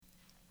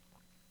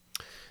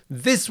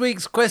This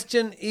week's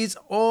question is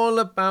all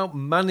about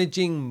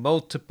managing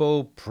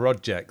multiple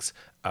projects,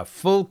 a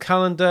full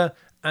calendar,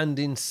 and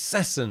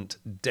incessant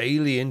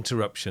daily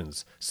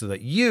interruptions so that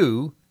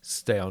you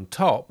stay on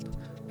top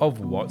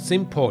of what's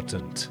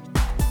important.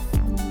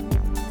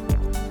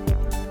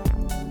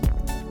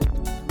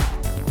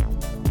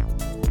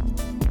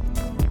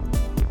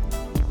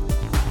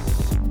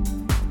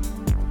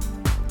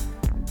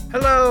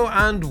 Hello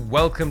and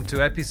welcome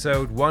to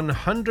episode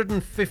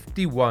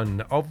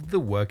 151 of the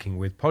Working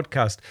With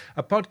podcast,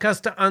 a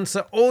podcast to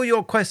answer all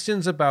your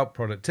questions about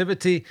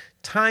productivity,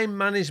 time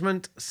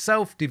management,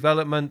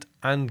 self-development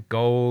and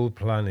goal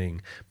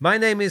planning. My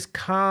name is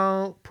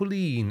Carl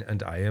Pullein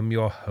and I am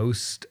your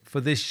host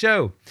for this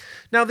show.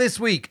 Now this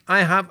week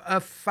I have a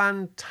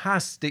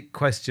fantastic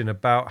question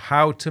about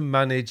how to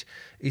manage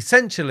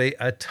essentially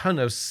a ton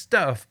of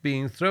stuff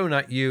being thrown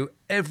at you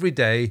every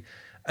day,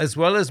 as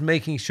well as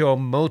making sure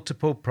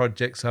multiple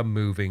projects are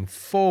moving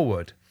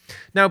forward.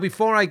 Now,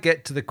 before I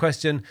get to the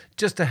question,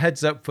 just a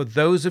heads up for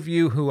those of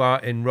you who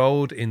are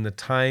enrolled in the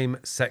time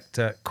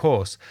sector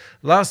course.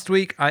 Last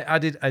week, I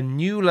added a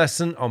new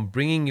lesson on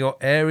bringing your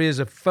areas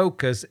of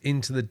focus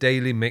into the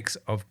daily mix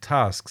of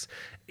tasks.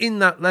 In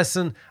that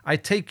lesson, I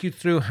take you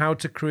through how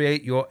to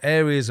create your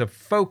areas of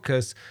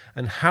focus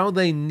and how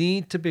they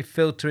need to be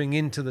filtering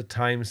into the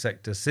time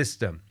sector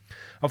system.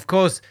 Of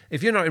course,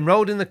 if you're not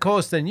enrolled in the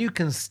course, then you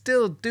can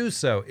still do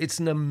so. It's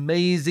an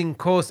amazing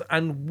course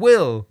and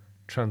will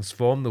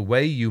transform the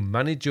way you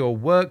manage your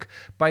work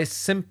by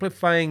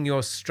simplifying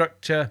your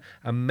structure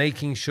and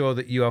making sure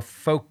that you are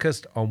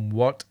focused on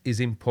what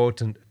is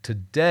important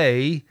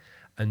today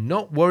and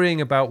not worrying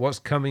about what's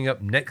coming up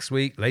next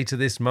week, later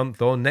this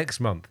month, or next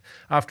month.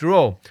 After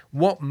all,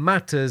 what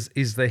matters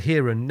is the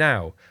here and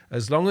now.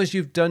 As long as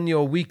you've done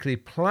your weekly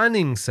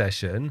planning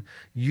session,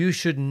 you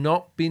should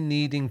not be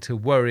needing to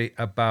worry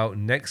about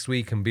next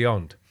week and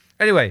beyond.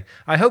 Anyway,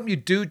 I hope you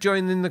do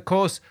join in the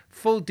course.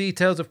 Full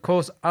details, of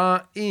course,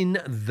 are in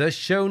the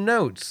show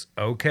notes.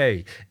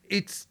 Okay,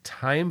 it's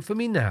time for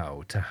me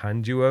now to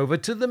hand you over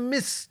to the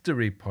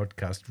mystery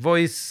podcast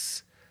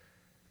voice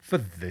for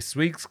this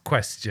week's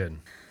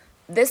question.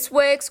 This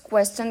week's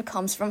question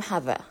comes from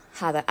Heather.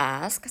 Heather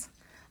asks,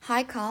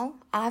 "Hi Carl,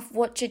 I've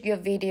watched your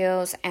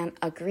videos and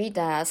agree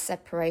that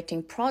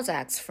separating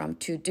projects from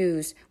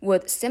to-dos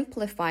would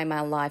simplify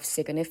my life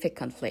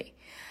significantly.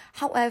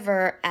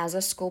 However, as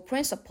a school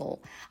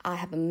principal, I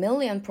have a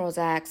million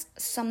projects,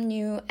 some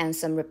new and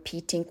some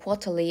repeating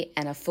quarterly,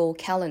 and a full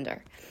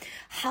calendar.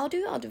 How do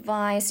you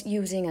advise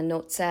using a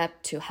notes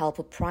app to help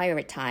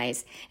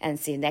prioritize and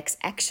see next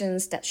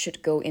actions that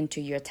should go into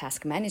your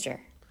task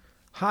manager?"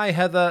 Hi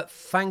Heather,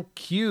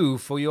 thank you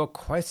for your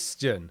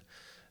question.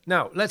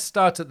 Now, let's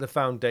start at the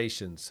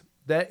foundations.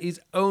 There is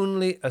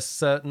only a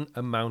certain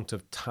amount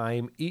of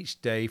time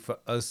each day for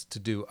us to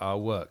do our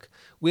work.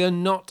 We are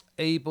not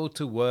able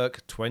to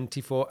work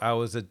 24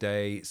 hours a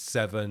day,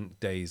 7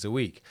 days a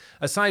week.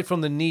 Aside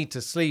from the need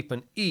to sleep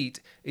and eat,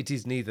 it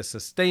is neither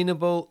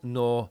sustainable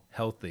nor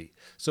healthy.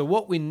 So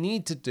what we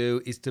need to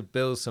do is to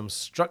build some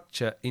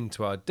structure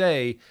into our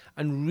day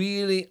and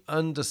really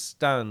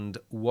understand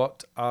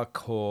what our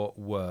core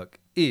work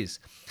is.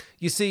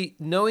 You see,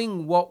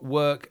 knowing what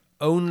work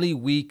only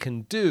we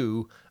can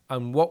do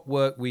and what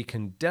work we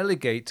can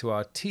delegate to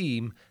our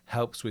team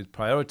helps with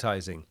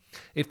prioritizing.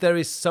 If there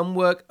is some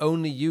work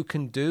only you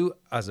can do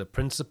as a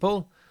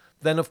principal,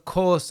 then of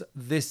course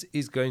this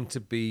is going to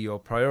be your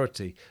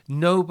priority.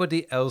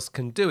 Nobody else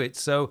can do it,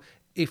 so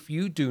if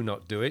you do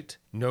not do it,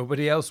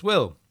 nobody else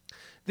will.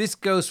 This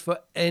goes for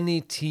any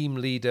team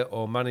leader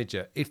or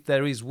manager. If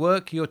there is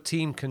work your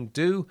team can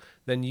do,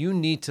 then you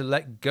need to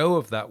let go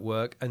of that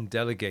work and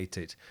delegate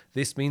it.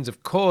 This means,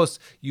 of course,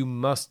 you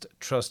must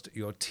trust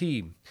your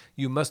team.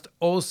 You must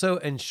also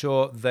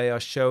ensure they are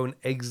shown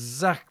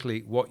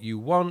exactly what you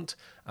want,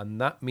 and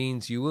that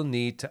means you will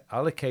need to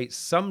allocate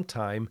some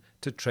time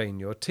to train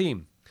your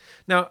team.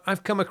 Now,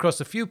 I've come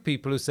across a few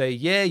people who say,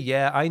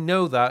 yeah, I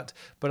know that,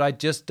 but I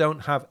just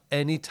don't have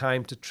any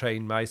time to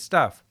train my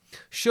staff.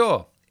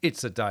 Sure.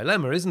 It's a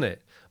dilemma, isn't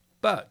it?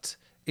 But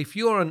if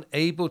you're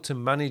unable to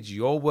manage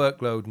your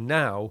workload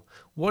now,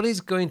 what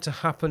is going to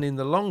happen in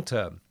the long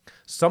term?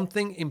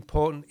 Something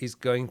important is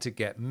going to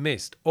get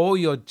missed, or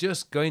you're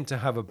just going to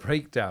have a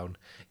breakdown.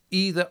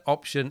 Either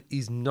option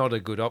is not a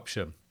good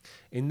option.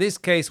 In this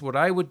case, what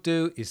I would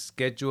do is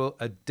schedule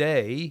a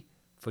day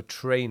for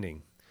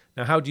training.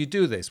 Now, how do you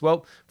do this?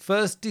 Well,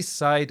 first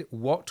decide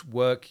what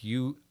work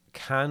you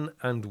can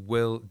and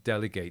will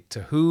delegate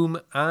to whom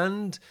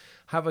and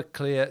have a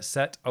clear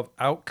set of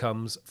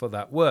outcomes for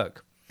that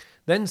work.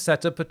 Then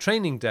set up a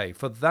training day.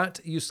 For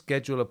that, you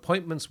schedule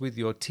appointments with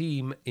your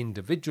team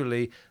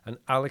individually and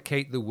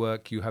allocate the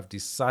work you have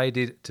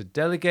decided to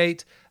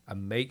delegate,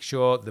 and make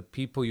sure the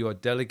people you are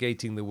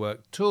delegating the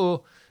work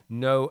to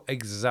know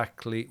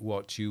exactly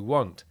what you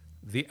want,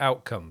 the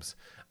outcomes,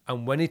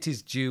 and when it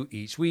is due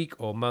each week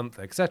or month,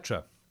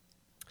 etc.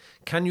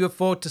 Can you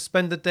afford to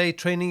spend a day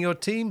training your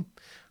team?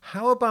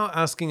 How about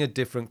asking a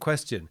different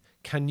question?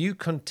 Can you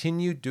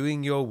continue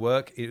doing your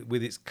work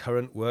with its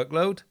current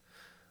workload?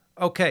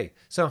 Okay,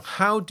 so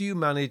how do you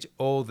manage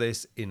all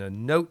this in a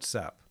Notes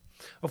app?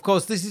 Of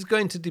course, this is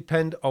going to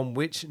depend on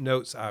which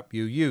Notes app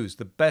you use.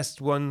 The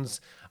best ones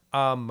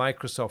are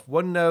Microsoft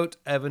OneNote,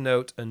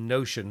 Evernote, and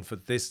Notion for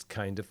this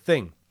kind of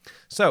thing.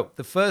 So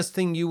the first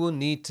thing you will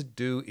need to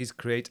do is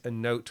create a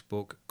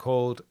notebook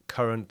called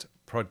Current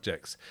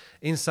Projects.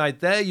 Inside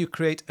there, you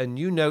create a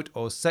new note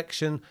or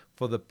section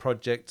for the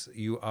projects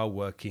you are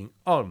working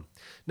on.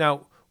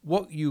 Now,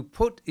 what you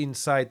put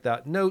inside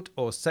that note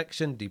or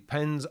section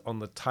depends on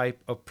the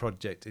type of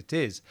project it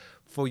is.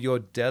 For your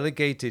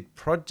delegated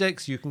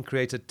projects, you can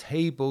create a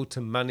table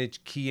to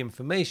manage key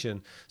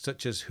information,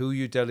 such as who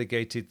you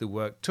delegated the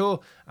work to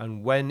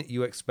and when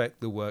you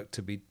expect the work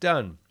to be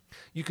done.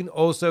 You can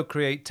also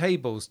create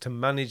tables to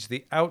manage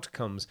the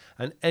outcomes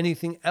and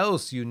anything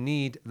else you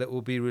need that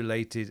will be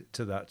related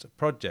to that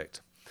project.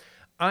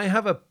 I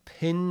have a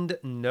pinned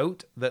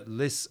note that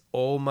lists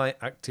all my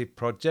active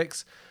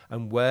projects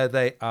and where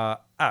they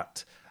are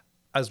at,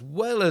 as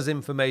well as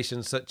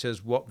information such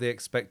as what the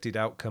expected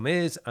outcome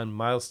is and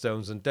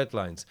milestones and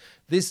deadlines.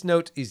 This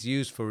note is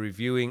used for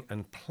reviewing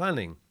and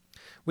planning.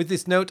 With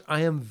this note,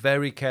 I am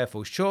very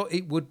careful. Sure,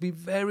 it would be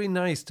very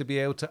nice to be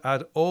able to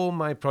add all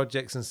my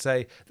projects and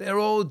say they're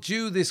all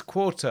due this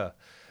quarter.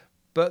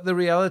 But the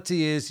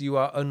reality is you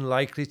are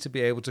unlikely to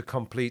be able to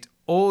complete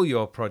all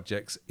your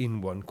projects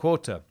in one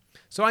quarter.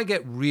 So I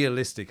get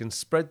realistic and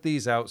spread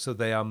these out so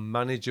they are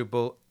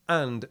manageable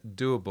and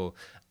doable.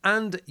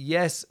 And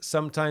yes,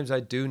 sometimes I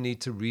do need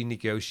to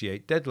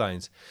renegotiate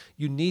deadlines.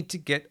 You need to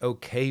get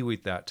okay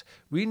with that.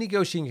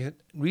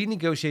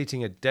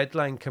 Renegotiating a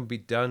deadline can be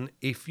done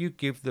if you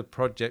give the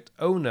project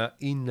owner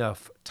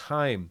enough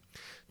time.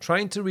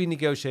 Trying to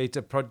renegotiate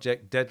a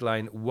project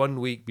deadline 1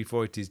 week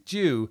before it is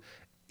due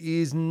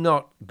is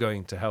not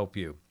going to help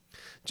you.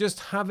 Just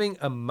having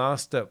a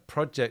master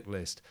project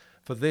list,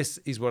 for this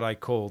is what I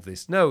call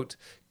this note,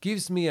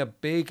 gives me a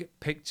big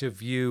picture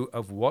view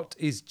of what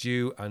is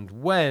due and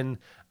when,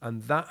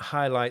 and that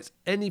highlights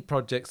any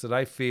projects that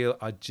I feel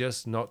are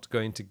just not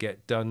going to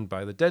get done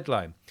by the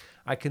deadline.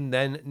 I can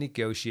then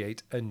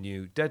negotiate a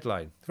new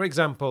deadline. For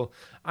example,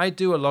 I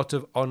do a lot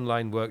of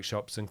online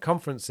workshops and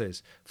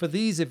conferences. For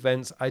these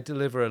events, I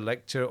deliver a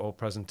lecture or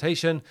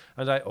presentation,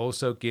 and I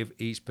also give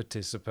each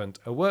participant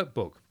a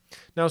workbook.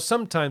 Now,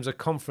 sometimes a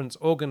conference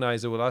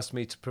organizer will ask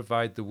me to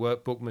provide the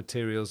workbook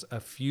materials a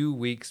few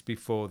weeks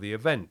before the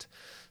event.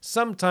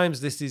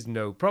 Sometimes this is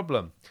no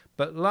problem,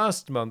 but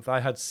last month I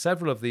had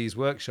several of these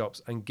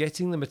workshops and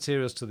getting the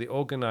materials to the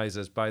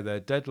organizers by their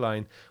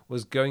deadline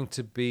was going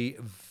to be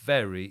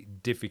very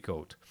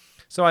difficult.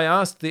 So I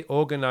asked the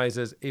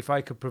organizers if I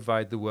could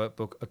provide the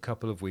workbook a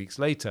couple of weeks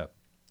later.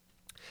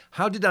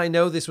 How did I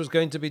know this was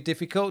going to be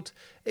difficult?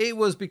 It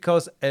was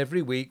because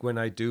every week when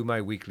I do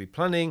my weekly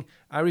planning,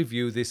 I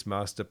review this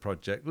master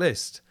project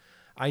list.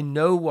 I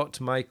know what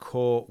my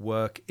core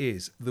work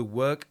is, the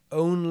work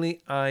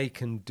only I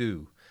can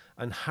do,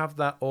 and have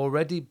that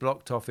already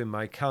blocked off in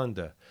my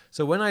calendar.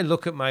 So when I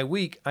look at my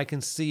week, I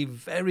can see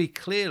very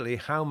clearly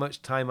how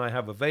much time I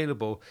have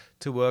available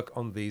to work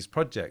on these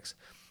projects.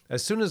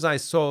 As soon as I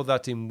saw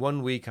that in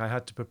 1 week I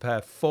had to prepare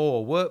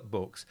 4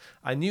 workbooks,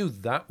 I knew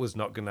that was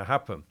not going to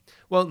happen.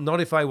 Well, not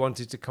if I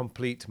wanted to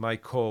complete my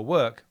core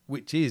work,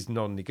 which is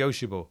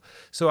non-negotiable.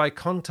 So I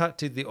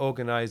contacted the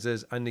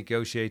organizers and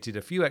negotiated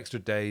a few extra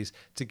days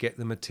to get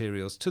the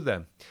materials to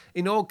them.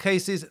 In all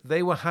cases,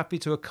 they were happy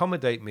to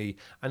accommodate me,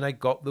 and I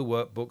got the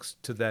workbooks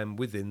to them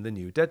within the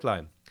new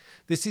deadline.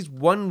 This is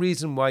one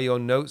reason why your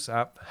Notes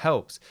app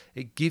helps.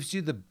 It gives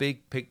you the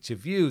big picture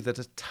view that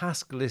a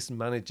task list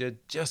manager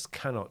just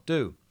cannot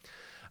do.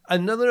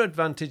 Another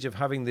advantage of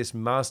having this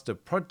master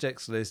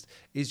projects list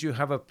is you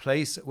have a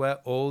place where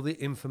all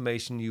the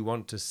information you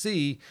want to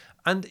see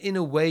and in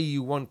a way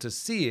you want to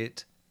see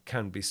it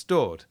can be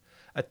stored.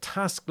 A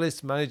task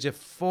list manager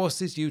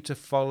forces you to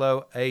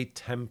follow a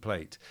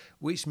template,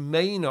 which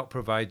may not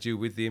provide you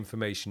with the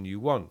information you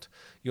want.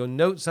 Your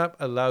Notes app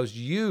allows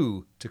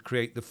you to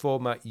create the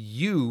format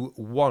you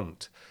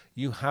want.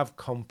 You have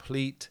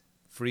complete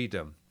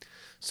freedom.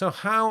 So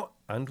how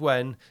and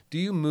when do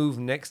you move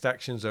next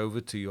actions over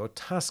to your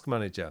task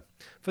manager?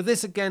 For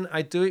this again,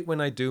 I do it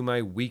when I do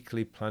my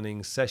weekly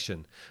planning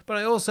session, but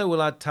I also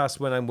will add tasks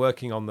when I'm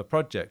working on the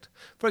project.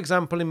 For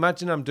example,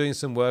 imagine I'm doing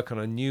some work on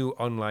a new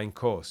online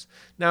course.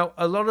 Now,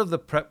 a lot of the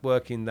prep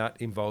work in that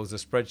involves a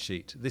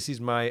spreadsheet. This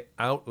is my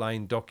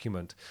outline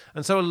document,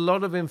 and so a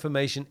lot of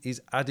information is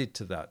added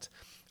to that.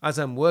 As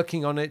I'm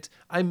working on it,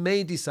 I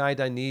may decide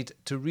I need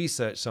to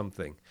research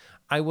something.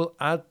 I will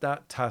add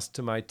that task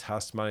to my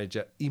task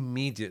manager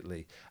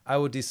immediately. I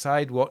will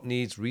decide what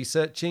needs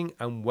researching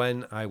and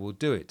when I will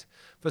do it.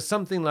 For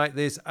something like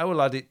this, I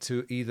will add it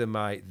to either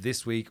my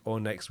this week or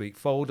next week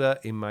folder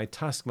in my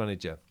task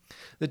manager.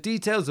 The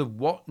details of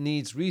what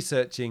needs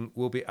researching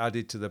will be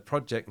added to the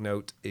project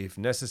note if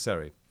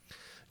necessary.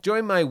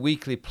 During my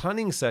weekly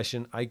planning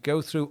session, I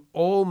go through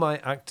all my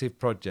active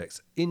projects.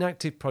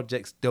 Inactive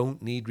projects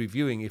don't need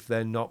reviewing if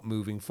they're not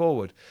moving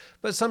forward,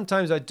 but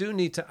sometimes I do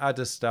need to add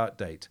a start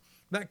date.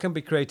 That can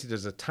be created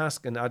as a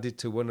task and added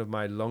to one of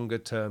my longer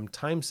term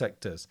time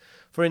sectors.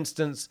 For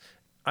instance,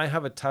 I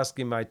have a task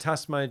in my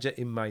task manager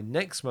in my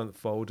next month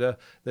folder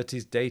that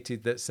is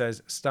dated that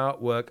says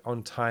start work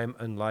on time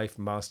and life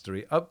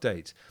mastery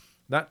update.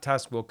 That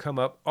task will come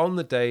up on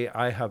the day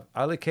I have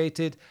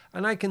allocated,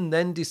 and I can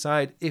then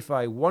decide if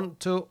I want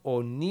to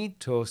or need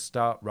to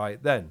start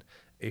right then.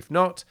 If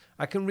not,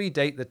 I can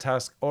redate the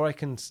task, or I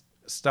can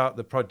start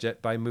the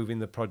project by moving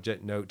the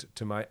project note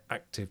to my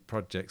active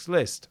projects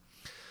list.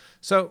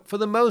 So for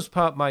the most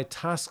part, my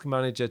task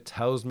manager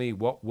tells me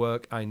what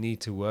work I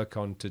need to work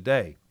on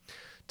today.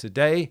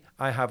 Today,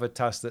 I have a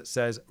task that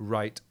says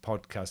write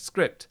podcast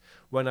script.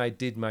 When I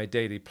did my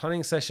daily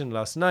planning session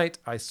last night,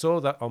 I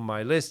saw that on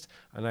my list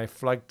and I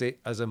flagged it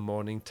as a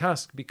morning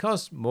task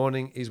because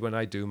morning is when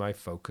I do my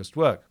focused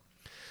work.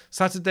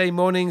 Saturday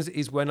mornings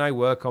is when I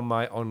work on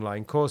my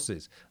online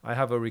courses. I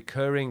have a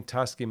recurring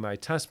task in my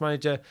task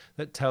manager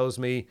that tells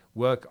me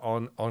work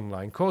on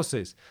online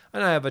courses.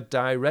 And I have a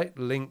direct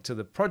link to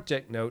the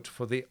project note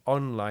for the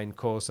online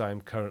course I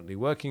am currently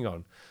working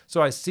on.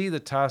 So I see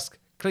the task,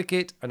 click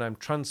it, and I'm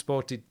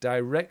transported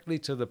directly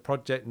to the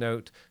project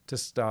note to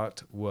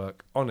start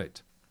work on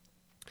it.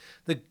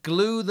 The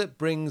glue that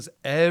brings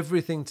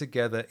everything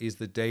together is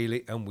the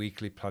daily and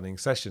weekly planning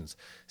sessions.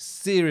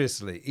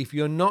 Seriously, if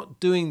you're not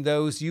doing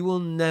those, you will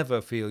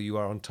never feel you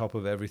are on top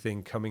of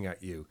everything coming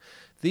at you.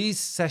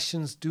 These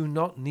sessions do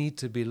not need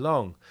to be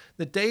long.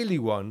 The daily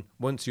one,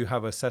 once you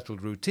have a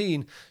settled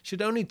routine,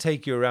 should only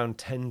take you around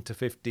 10 to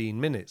 15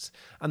 minutes,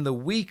 and the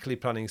weekly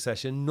planning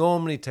session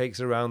normally takes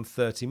around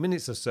 30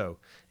 minutes or so.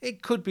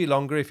 It could be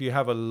longer if you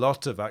have a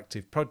lot of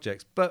active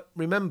projects, but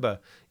remember,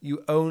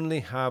 you only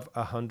have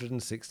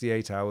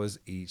 168 hours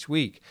each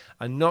week,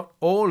 and not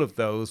all of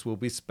those will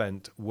be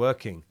spent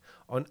working.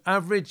 On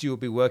average, you'll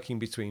be working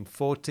between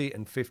 40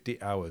 and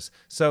 50 hours.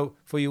 So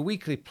for your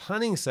weekly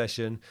planning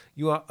session,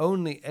 you are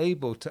only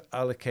able to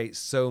allocate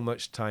so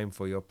much time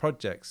for your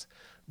projects.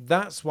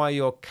 That's why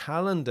your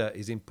calendar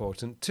is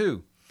important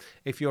too.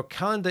 If your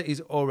calendar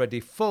is already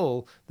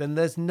full, then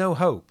there's no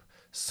hope.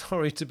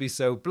 Sorry to be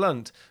so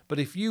blunt, but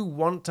if you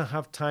want to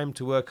have time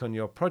to work on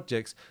your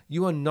projects,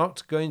 you are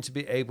not going to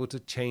be able to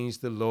change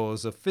the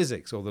laws of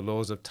physics or the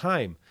laws of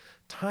time.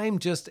 Time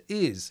just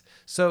is.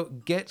 So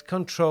get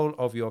control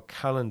of your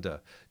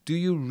calendar. Do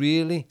you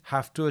really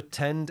have to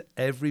attend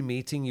every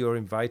meeting you're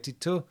invited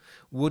to?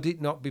 Would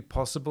it not be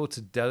possible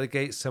to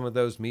delegate some of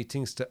those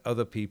meetings to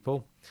other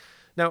people?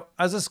 Now,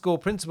 as a school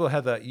principal,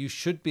 Heather, you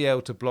should be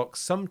able to block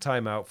some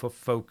time out for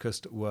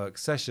focused work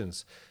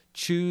sessions.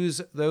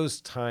 Choose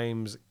those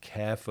times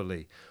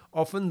carefully.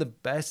 Often the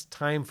best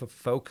time for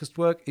focused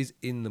work is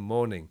in the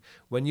morning,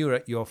 when you're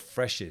at your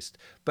freshest.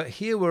 But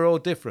here we're all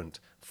different.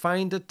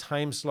 Find a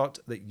time slot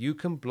that you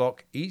can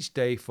block each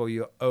day for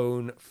your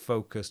own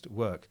focused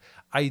work.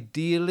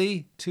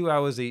 Ideally, 2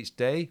 hours each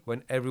day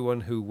when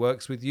everyone who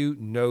works with you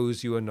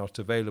knows you are not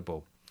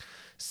available.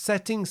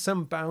 Setting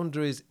some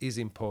boundaries is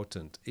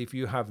important. If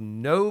you have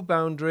no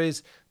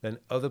boundaries, then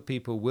other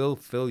people will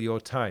fill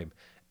your time.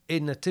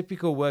 In a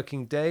typical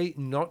working day,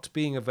 not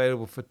being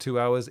available for 2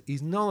 hours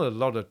is not a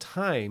lot of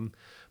time,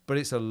 but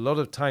it's a lot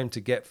of time to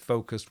get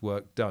focused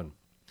work done.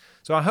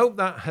 So I hope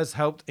that has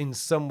helped in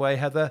some way,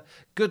 Heather.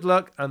 Good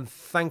luck, and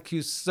thank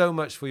you so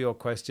much for your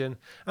question.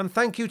 And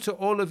thank you to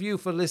all of you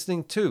for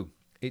listening too.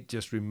 It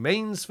just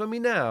remains for me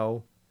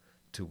now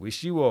to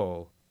wish you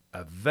all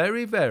a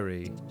very,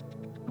 very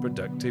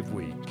productive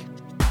week.